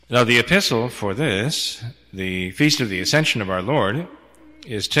Now the epistle for this, the Feast of the Ascension of our Lord,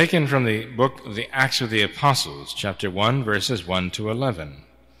 is taken from the book of the Acts of the Apostles, chapter 1, verses 1 to 11.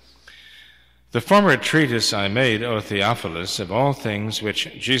 The former treatise I made, O Theophilus, of all things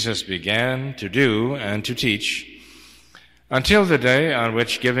which Jesus began to do and to teach, until the day on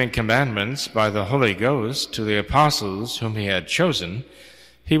which, giving commandments by the Holy Ghost to the apostles whom he had chosen,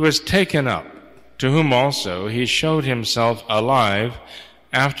 he was taken up, to whom also he showed himself alive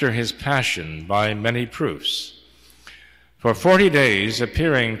after his passion by many proofs, for 40 days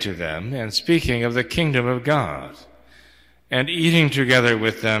appearing to them and speaking of the kingdom of God. And eating together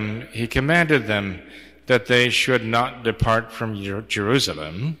with them, he commanded them that they should not depart from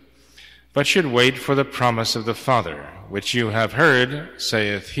Jerusalem, but should wait for the promise of the Father, which you have heard,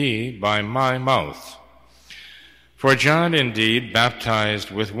 saith he, by my mouth. For John indeed baptized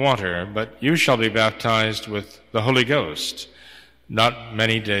with water, but you shall be baptized with the Holy Ghost not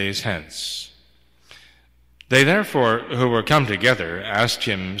many days hence. They therefore, who were come together, asked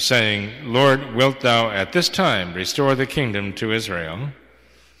him, saying, Lord, wilt thou at this time restore the kingdom to Israel?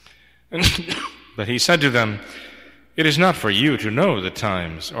 But he said to them, It is not for you to know the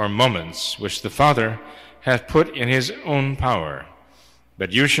times or moments which the Father hath put in his own power,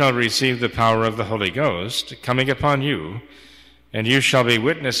 but you shall receive the power of the Holy Ghost coming upon you, and you shall be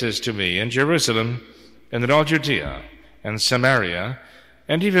witnesses to me in Jerusalem and in all Judea and Samaria,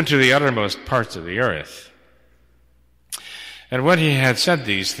 and even to the uttermost parts of the earth. And when he had said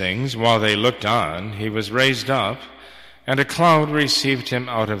these things, while they looked on, he was raised up, and a cloud received him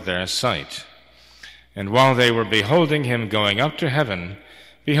out of their sight. And while they were beholding him going up to heaven,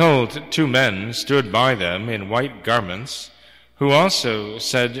 behold, 2 men stood by them in white garments, who also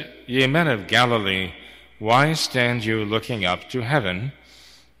said, Ye men of Galilee, why stand you looking up to heaven?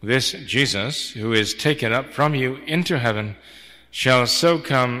 This Jesus, who is taken up from you into heaven, shall so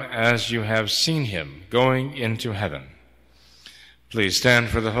come as you have seen him going into heaven. Please stand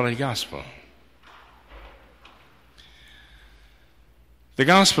for the Holy Gospel. The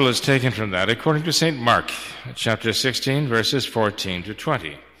Gospel is taken from that according to St. Mark, chapter 16, verses 14 to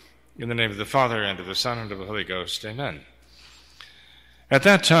 20. In the name of the Father, and of the Son, and of the Holy Ghost, amen. At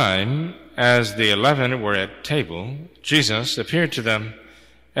that time, as the 11 were at table, Jesus appeared to them,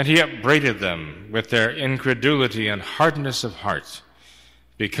 and he upbraided them with their incredulity and hardness of heart,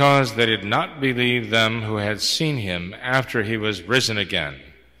 because they did not believe them who had seen him after he was risen again.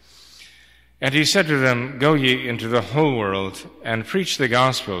 And he said to them, Go ye into the whole world, and preach the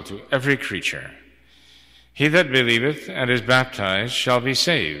gospel to every creature. He that believeth and is baptized shall be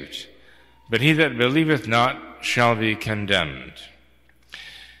saved, but he that believeth not shall be condemned.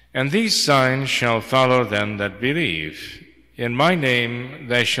 And these signs shall follow them that believe. In my name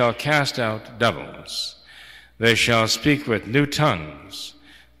they shall cast out devils. They shall speak with new tongues.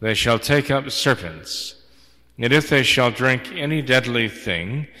 They shall take up serpents. And if they shall drink any deadly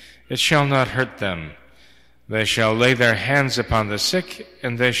thing, it shall not hurt them. They shall lay their hands upon the sick,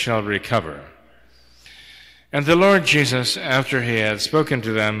 and they shall recover. And the Lord Jesus, after he had spoken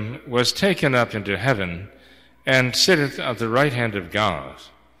to them, was taken up into heaven, and sitteth at the right hand of God.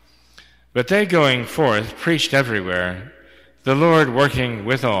 But they going forth preached everywhere, the Lord working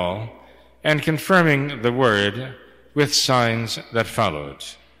with all, and confirming the word with signs that followed.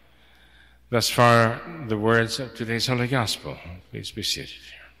 Thus far, the words of today's Holy Gospel. Please be seated.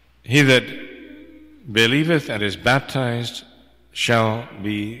 He that believeth and is baptized shall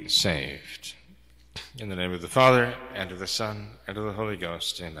be saved. In the name of the Father, and of the Son, and of the Holy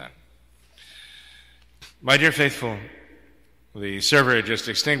Ghost, amen. My dear faithful, the server had just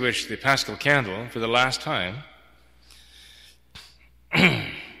extinguished the Paschal candle for the last time.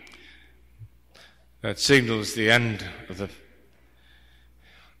 That signals the end of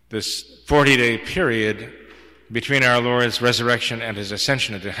this 40-day period between our Lord's resurrection and his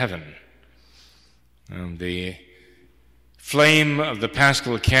ascension into heaven. The flame of the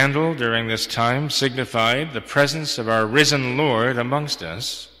Paschal candle during this time signified the presence of our risen Lord amongst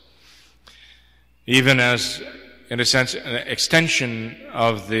us, even as, in a sense, an extension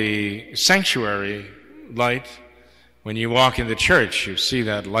of the sanctuary light. When you walk in the church, you see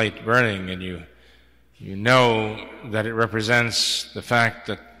that light burning, and you know that it represents the fact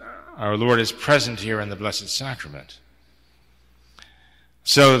that our Lord is present here in the Blessed Sacrament.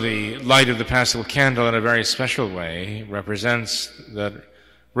 So the light of the Paschal candle, in a very special way, represents the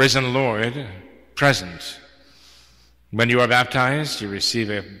risen Lord present. When you are baptized, you receive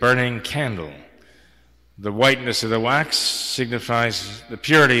a burning candle. The whiteness of the wax signifies the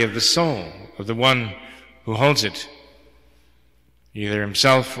purity of the soul of the one who holds it, either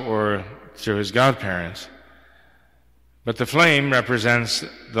himself or through his godparents. But the flame represents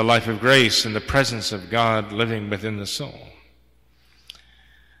the life of grace and the presence of God living within the soul.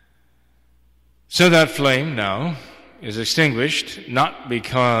 So that flame now is extinguished, not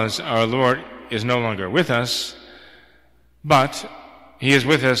because our Lord is no longer with us, but He is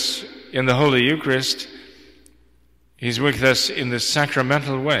with us in the Holy Eucharist. He's with us in the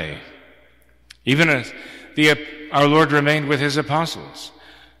sacramental way. Even as our Lord remained with His apostles,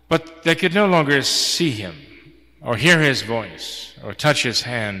 but they could no longer see Him, or hear His voice, or touch His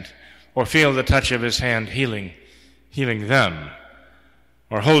hand, or feel the touch of His hand healing them,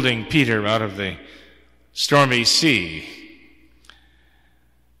 or holding Peter out of the stormy sea.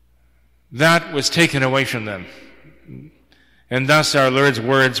 That was taken away from them. And thus our Lord's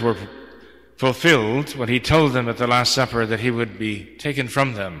words were fulfilled when He told them at the Last Supper that He would be taken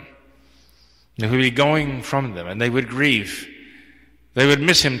from them, and He would be going from them, and they would grieve. They would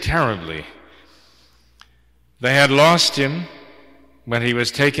miss Him terribly. They had lost Him when He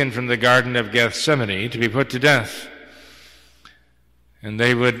was taken from the Garden of Gethsemane to be put to death. And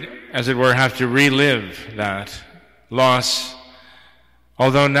they would, as it were, have to relive that loss,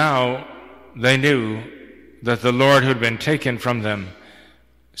 although now they knew that the Lord who had been taken from them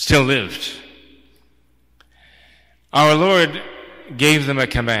still lived. Our Lord gave them a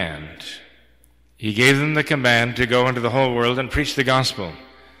command. He gave them the command to go into the whole world and preach the gospel.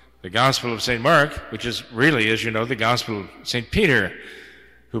 The Gospel of St. Mark, which is really, as you know, the Gospel of St. Peter,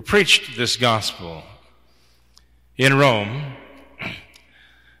 who preached this gospel in Rome.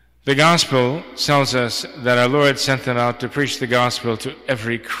 The Gospel tells us that our Lord sent them out to preach the gospel to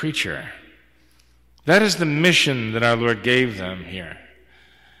every creature. That is the mission that our Lord gave them here.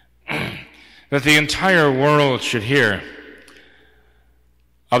 That the entire world should hear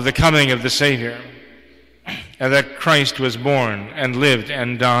of the coming of the Savior, and that Christ was born and lived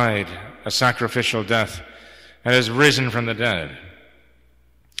and died a sacrificial death and has risen from the dead.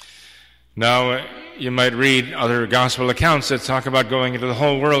 Now, you might read other gospel accounts that talk about going into the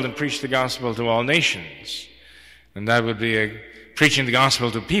whole world and preach the gospel to all nations. And that would be preaching the gospel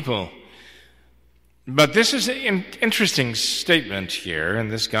to people. But this is an interesting statement here in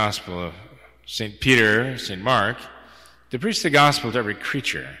this gospel of St. Peter, St. Mark, to preach the gospel to every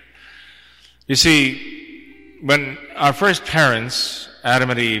creature. You see, when our first parents,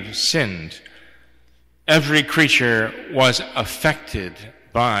 Adam and Eve, sinned, every creature was affected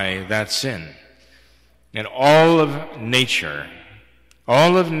by that sin. And all of nature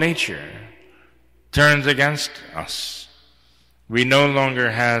turned against us. We no longer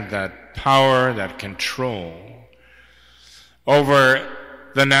had that power, that control over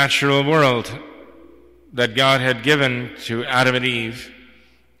the natural world that God had given to Adam and Eve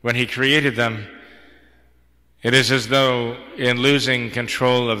when He created them. It is as though in losing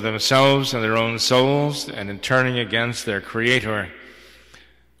control of themselves and their own souls and in turning against their Creator,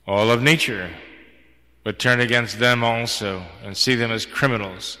 all of nature would turn against them also and see them as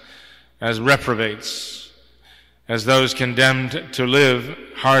criminals, as reprobates, as those condemned to live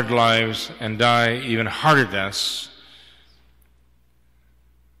hard lives and die even harder deaths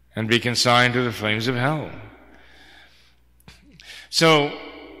and be consigned to the flames of hell. So,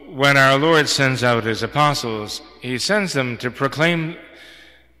 when our Lord sends out His apostles, He sends them to proclaim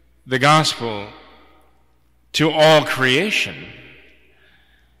the gospel to all creation,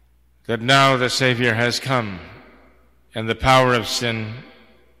 that now the Savior has come and the power of sin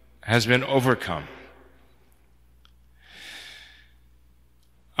has been overcome.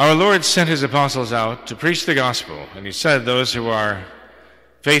 Our Lord sent His apostles out to preach the gospel, and He said those who are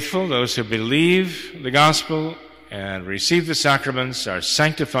faithful, those who believe the gospel and receive the sacraments are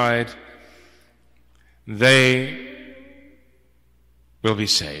sanctified, they will be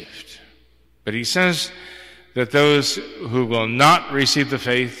saved. But He says that those who will not receive the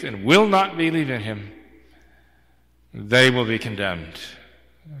faith and will not believe in Him, they will be condemned.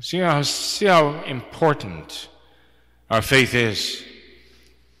 See how important our faith is,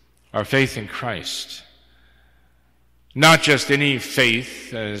 our faith in Christ. Not just any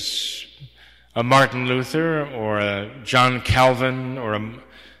faith as a Martin Luther or a John Calvin or a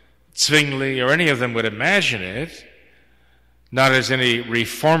Zwingli or any of them would imagine it, not as any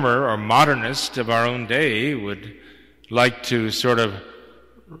reformer or modernist of our own day would like to sort of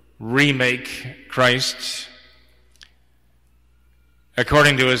remake Christ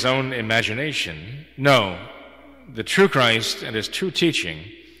according to his own imagination. No, the true Christ and His true teaching,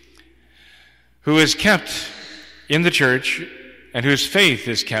 who is kept in the church and whose faith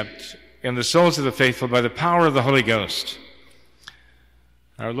is kept in the souls of the faithful by the power of the Holy Ghost.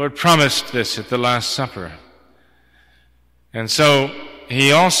 Our Lord promised this at the Last Supper. And so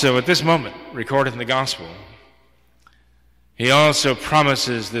He also, at this moment, recorded in the Gospel, He also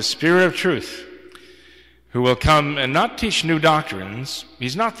promises the Spirit of truth, who will come and not teach new doctrines.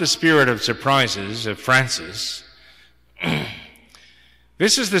 He's not the spirit of surprises of Francis.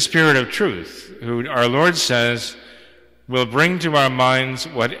 This is the Spirit of truth, who our Lord says will bring to our minds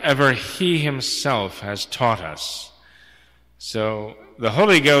whatever He Himself has taught us. So the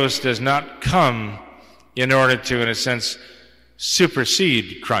Holy Ghost does not come in order to, in a sense,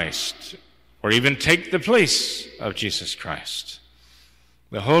 supersede Christ or even take the place of Jesus Christ.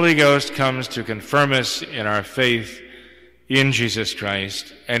 The Holy Ghost comes to confirm us in our faith in Jesus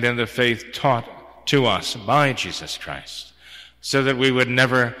Christ and in the faith taught to us by Jesus Christ, so that we would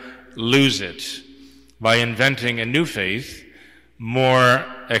never lose it by inventing a new faith more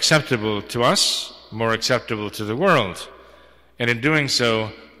acceptable to us, more acceptable to the world, and in doing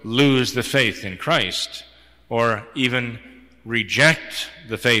so lose the faith in Christ or even reject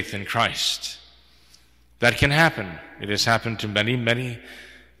the faith in Christ. That can happen. It has happened to many, many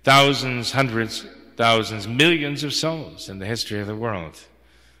thousands, hundreds, thousands, millions of souls in the history of the world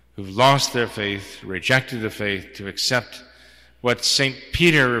who've lost their faith, rejected the faith to accept what St.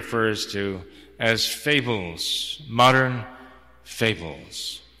 Peter refers to as fables, modern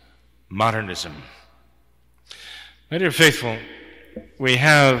fables, modernism. My dear faithful, we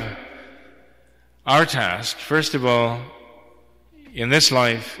have our task, first of all, in this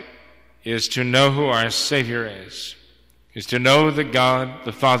life, is to know who our Savior is to know the God,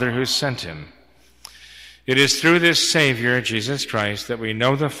 the Father who sent Him. It is through this Savior, Jesus Christ, that we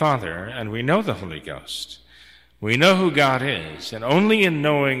know the Father and we know the Holy Ghost. We know who God is, and only in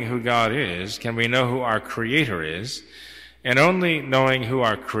knowing who God is can we know who our Creator is, and only knowing who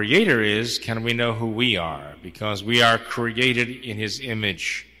our Creator is can we know who we are, because we are created in His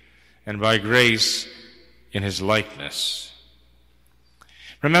image, and by grace in His likeness.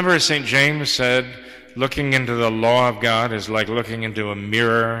 Remember, St. James said, looking into the law of God is like looking into a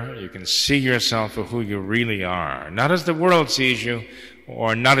mirror. You can see yourself for who you really are, not as the world sees you,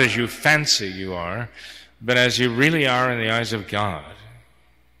 or not as you fancy you are, but as you really are in the eyes of God.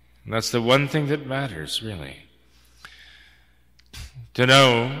 And that's the one thing that matters, really. To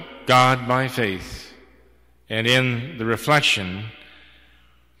know God by faith, and in the reflection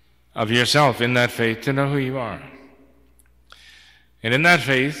of yourself in that faith, to know who you are. And in that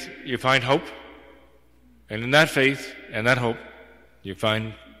faith, you find hope. And in that faith and that hope, you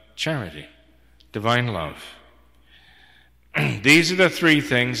find charity, divine love. These are the three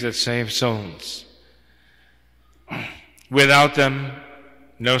things that save souls. Without them,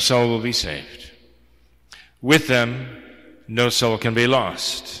 no soul will be saved. With them, no soul can be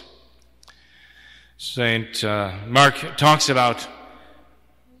lost. St. Mark talks about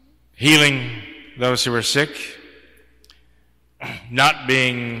healing those who are sick, not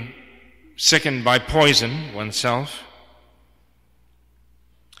being sickened by poison oneself.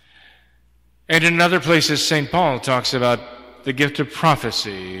 And in other places, St. Paul talks about the gift of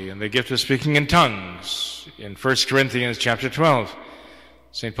prophecy and the gift of speaking in tongues. In 1 Corinthians chapter 12,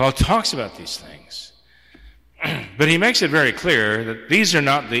 St. Paul talks about these things. But he makes it very clear that these are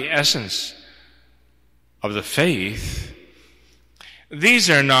not the essence of the faith. These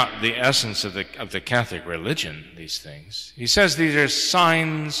are not the essence of the Catholic religion, these things. He says these are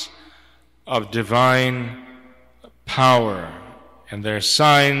signs of divine power, and they're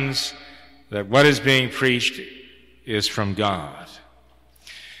signs that what is being preached is from God.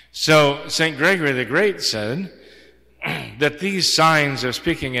 So St. Gregory the Great said that these signs of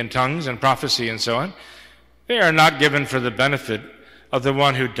speaking in tongues and prophecy and so on, they are not given for the benefit of the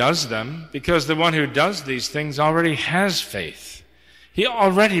one who does them, because the one who does these things already has faith. He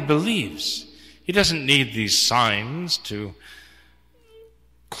already believes. He doesn't need these signs to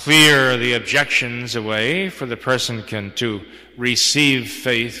clear the objections away for the person to receive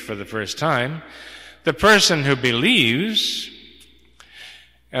faith for the first time. The person who believes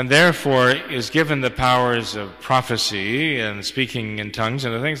and therefore is given the powers of prophecy and speaking in tongues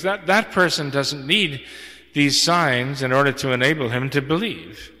and other things, that person doesn't need these signs in order to enable him to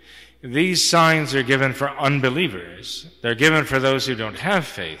believe. These signs are given for unbelievers. They're given for those who don't have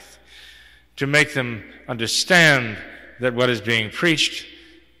faith, to make them understand that what is being preached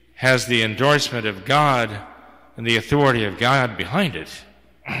has the endorsement of God and the authority of God behind it.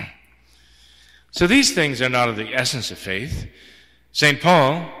 So these things are not of the essence of faith. St.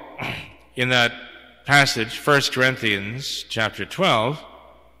 Paul, in that passage, 1 Corinthians chapter 12,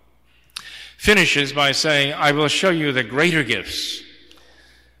 finishes by saying, I will show you the greater gifts.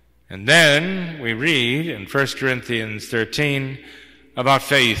 And then we read in 1 Corinthians 13 about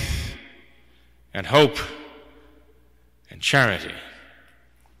faith and hope and charity.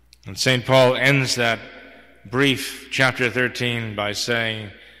 And St. Paul ends that brief chapter 13 by saying,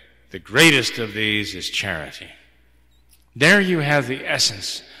 the greatest of these is charity. There you have the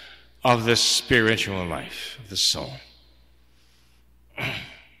essence of the spiritual life of the soul.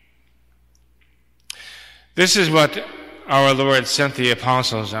 This is what our Lord sent the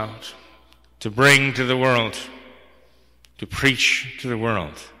apostles out to bring to the world, to preach to the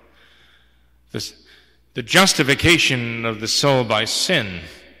world. The justification of the soul by sin,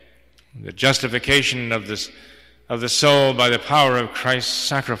 the justification of the soul by the power of Christ's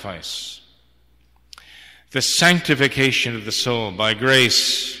sacrifice, the sanctification of the soul by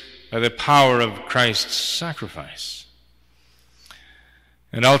grace, by the power of Christ's sacrifice,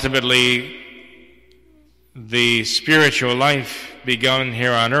 and ultimately the spiritual life begun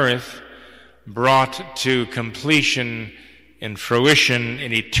here on earth, brought to completion in fruition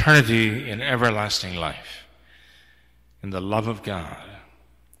in eternity in everlasting life, in the love of God.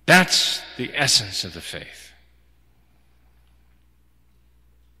 That's the essence of the faith.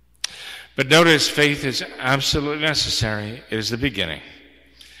 But notice, faith is absolutely necessary. It is the beginning.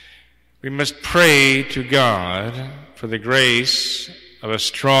 We must pray to God for the grace of a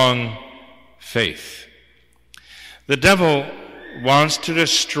strong faith. The devil wants to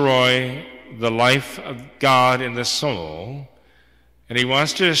destroy the life of God in the soul, and he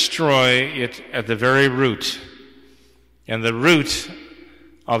wants to destroy it at the very root. And the root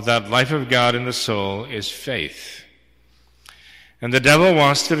of that life of God in the soul is faith. And the devil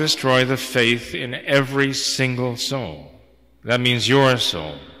wants to destroy the faith in every single soul. That means your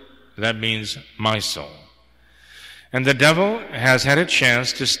soul. That means my soul. And the devil has had a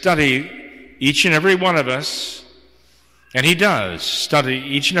chance to study each and every one of us, and he does study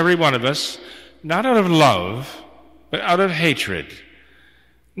each and every one of us, not out of love, but out of hatred.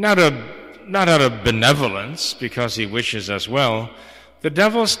 Not out of benevolence, because he wishes us well. The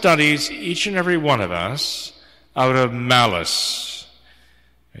devil studies each and every one of us out of malice,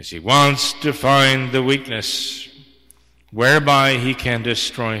 as he wants to find the weakness whereby he can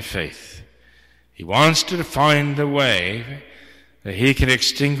destroy faith. He wants to find the way that he can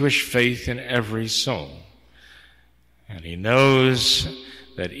extinguish faith in every soul. And he knows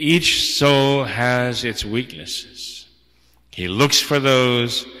that each soul has its weaknesses. He looks for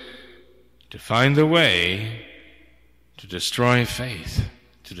those to find the way to destroy faith,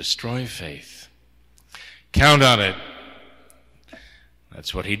 to destroy faith. Count on it.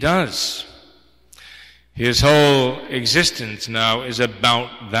 That's what he does. His whole existence now is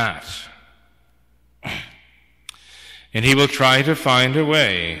about that. And he will try to find a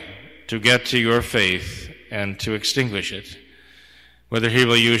way to get to your faith and to extinguish it. Whether he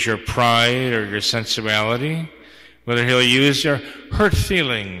will use your pride or your sensuality, whether he'll use your hurt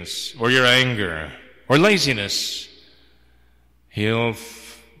feelings or your anger or laziness, he'll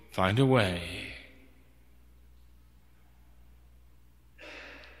find a way.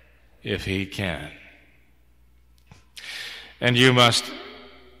 If he can. And you must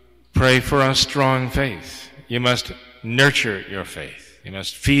pray for a strong faith. You must nurture your faith. You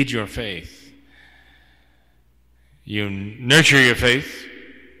must feed your faith. You nurture your faith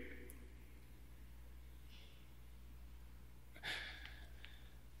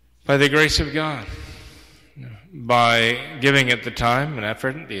by the grace of God, by giving it the time and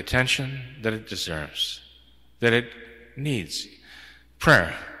effort, the attention that it deserves, that it needs.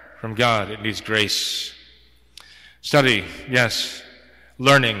 Prayer from God, it needs grace. Study, yes.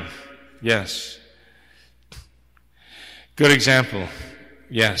 Learning, yes. Good example,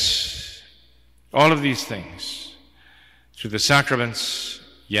 yes. All of these things. Through the sacraments,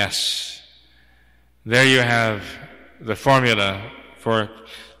 yes. There you have the formula for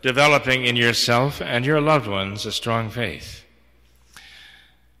developing in yourself and your loved ones a strong faith.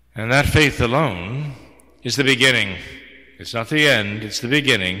 And that faith alone is the beginning. It's not the end, it's the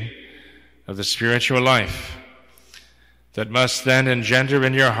beginning of the spiritual life that must then engender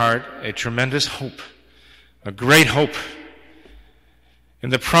in your heart a tremendous hope, a great hope in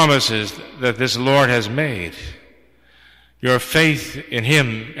the promises that this Lord has made. Your faith in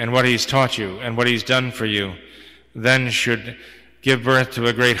him and what he's taught you and what he's done for you then should give birth to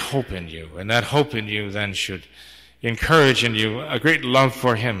a great hope in you. And that hope in you then should encourage in you a great love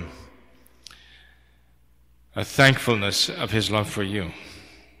for him, a thankfulness of his love for you.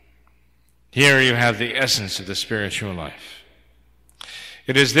 Here you have the essence of the spiritual life.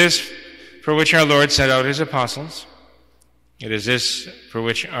 It is this for which our Lord sent out his apostles. It is this for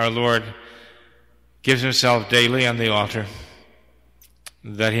which our Lord gives himself daily on the altar,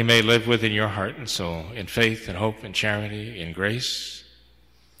 that he may live within your heart and soul in faith and hope and charity, in grace.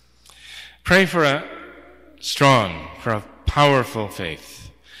 Pray for a strong, for a powerful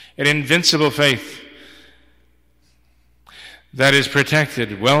faith, an invincible faith that is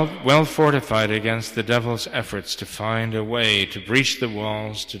protected, well fortified against the devil's efforts to find a way to breach the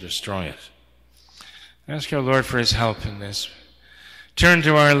walls to destroy it. Ask our Lord for his help in this. Turn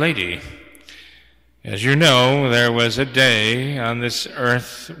to Our Lady. As you know, there was a day on this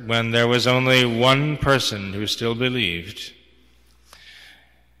earth when there was only one person who still believed.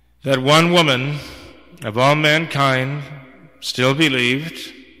 That one woman of all mankind still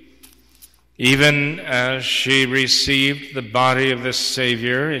believed, even as she received the body of the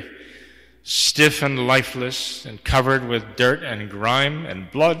Savior, stiff and lifeless and covered with dirt and grime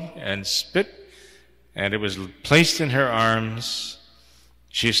and blood and spit, and it was placed in her arms,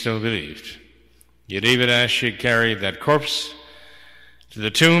 she still believed. Yet even as she carried that corpse to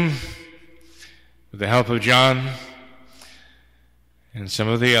the tomb, with the help of John and some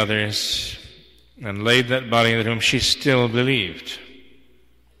of the others, and laid that body in the tomb, she still believed.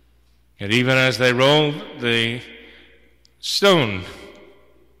 And even as they rolled the stone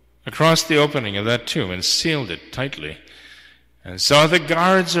across the opening of that tomb and sealed it tightly, and saw the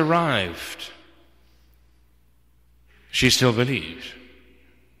guards arrived, she still believed.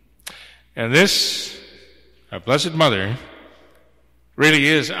 And this, our Blessed Mother, really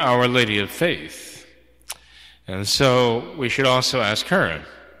is Our Lady of Faith. And so we should also ask her,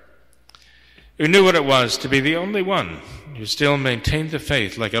 who knew what it was to be the only one who still maintained the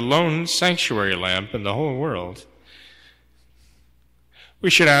faith like a lone sanctuary lamp in the whole world. We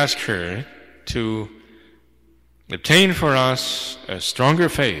should ask her to obtain for us a stronger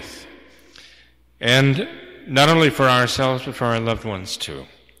faith, and not only for ourselves, but for our loved ones too,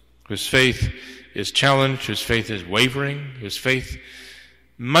 whose faith is challenged, whose faith is wavering, whose faith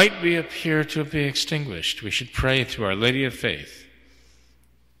might appear to be extinguished. We should pray to Our Lady of Faith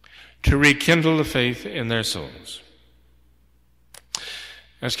to rekindle the faith in their souls.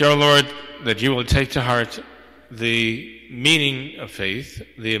 Ask our Lord that you will take to heart the meaning of faith,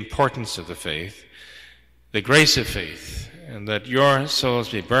 the importance of the faith, the grace of faith, and that your souls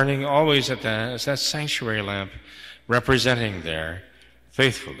be burning always as that sanctuary lamp, representing there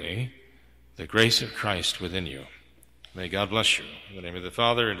faithfully the grace of Christ within you. May God bless you. In the name of the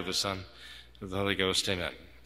Father, and of the Son, and of the Holy Ghost, amen.